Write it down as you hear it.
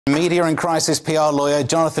Media and crisis PR lawyer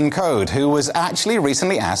Jonathan Coad, who was actually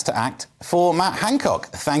recently asked to act for Matt Hancock.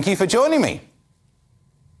 Thank you for joining me.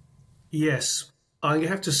 Yes, I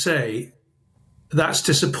have to say that's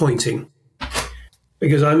disappointing,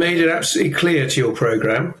 because I made it absolutely clear to your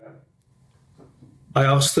programme. I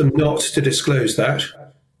asked them not to disclose that,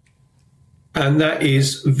 and that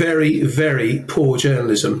is very, very poor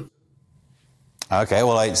journalism. OK,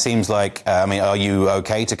 well, it seems like, are you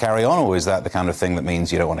OK to carry on, or is that the kind of thing that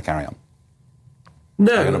means you don't want to carry on?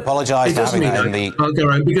 No, I can apologise for having that in the... I'll go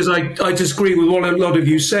around, because I disagree with what a lot of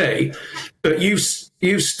you say, but you've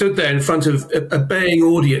stood there in front of a baying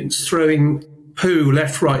audience throwing poo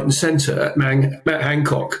left, right and centre at Matt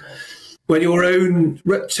Hancock, when your own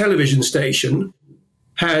television station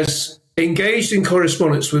has engaged in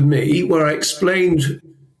correspondence with me where I explained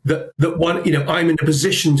that I'm in a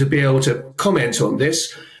position to be able to comment on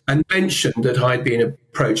this, and mentioned that I'd been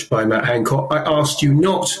approached by Matt Hancock. I asked you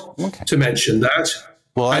not to mention that.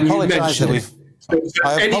 Well, I apologise that we've...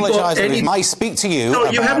 I apologise that we might speak to you. No,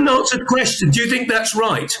 you haven't answered the question. Do you think that's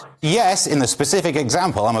right? Yes, in the specific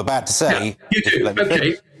example I'm about to say. Yeah, you do.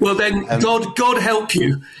 Okay. Well, then, God help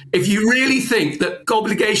you. If you really think that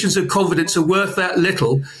obligations of confidence are worth that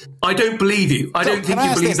little, I don't believe you. I don't think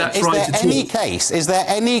you believe that's right at all. Is there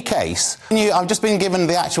any case? I've just been given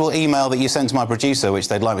the actual email that you sent to my producer, which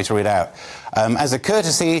they'd like me to read out. As a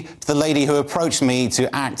courtesy to the lady who approached me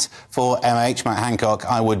to act for Matt Hancock,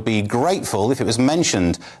 I would be grateful if it was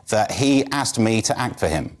mentioned that he asked me to act for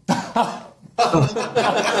him.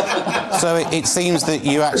 So it seems that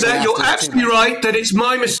you actually... You're absolutely right, that it's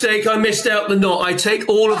my mistake. I missed out the knot. I take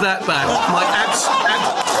all of that back.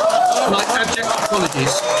 My abject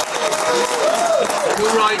apologies.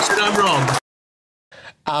 You're right and I'm wrong.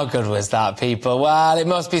 How good was that, people? Well, it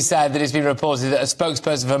must be said that it's been reported that a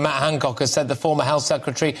spokesperson for Matt Hancock has said the former Health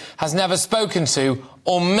Secretary has never spoken to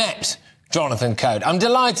or met Jonathan Coad. I'm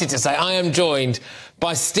delighted to say I am joined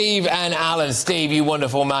by Steve and Alan. Steve, you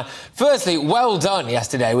wonderful man. Firstly, well done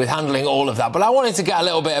yesterday with handling all of that. But I wanted to get a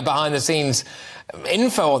little bit of behind-the-scenes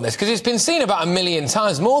info on this, because it's been seen about 1 million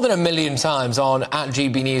times, more than 1 million times on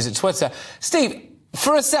 @GBNews at Twitter. Steve,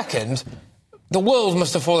 for a second, the world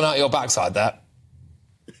must have fallen out your backside there.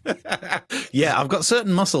 Yeah, I've got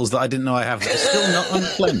certain muscles that I didn't know I have that are still not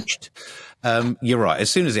unclenched. You're right. As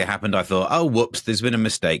soon as it happened, I thought, oh, whoops, there's been a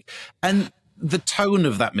mistake. And the tone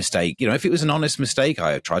of that mistake, if it was an honest mistake,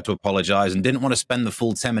 I tried to apologise and didn't want to spend the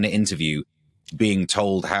full 10-minute interview being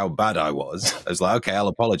told how bad I was. I was like, OK, I'll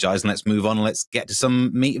apologise and let's move on and let's get to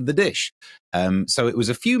some meat of the dish. So it was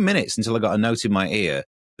a few minutes until I got a note in my ear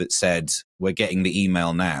that said, we're getting the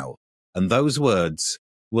email now. And those words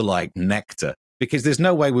were like nectar, because there's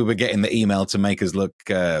no way we were getting the email to make us look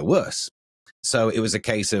worse. So it was a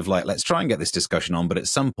case of like, let's try and get this discussion on, but at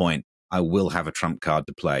some point I will have a trump card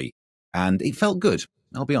to play. And it felt good,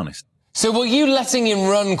 I'll be honest. So were you letting him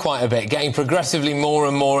run quite a bit, getting progressively more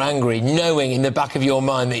and more angry, knowing in the back of your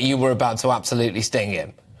mind that you were about to absolutely sting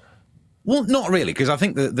him? Well, not really, because I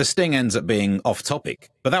think the sting ends up being off topic.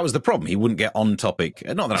 But that was the problem. He wouldn't get on topic.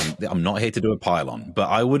 Not that I'm not here to do a pile-on, but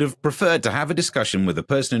I would have preferred to have a discussion with a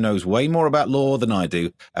person who knows way more about law than I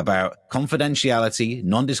do about confidentiality,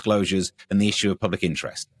 non-disclosures, and the issue of public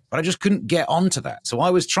interest. But I just couldn't get onto that. So I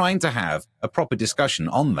was trying to have a proper discussion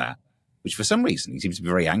on that, which for some reason he seems to be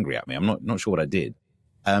very angry at me. I'm not sure what I did.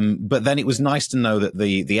 But then it was nice to know that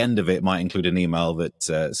the end of it might include an email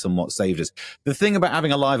that somewhat saved us. The thing about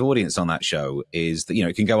having a live audience on that show is that,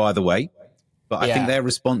 it can go either way. But I think their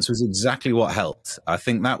response was exactly what helped. I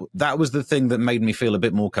think that was the thing that made me feel a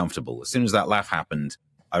bit more comfortable. As soon as that laugh happened,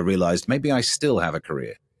 I realised maybe I still have a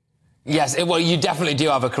career. Yes, well, you definitely do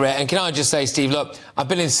have a career. And can I just say, Steve, look, I've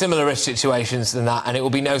been in similar-ish situations than that, and it will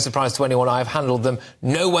be no surprise to anyone I've handled them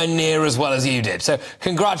nowhere near as well as you did. So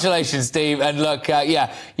congratulations, Steve. And look,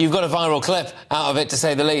 you've got a viral clip out of it, to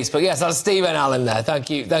say the least. But yes, that's Steve and Alan there. Thank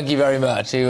you very much.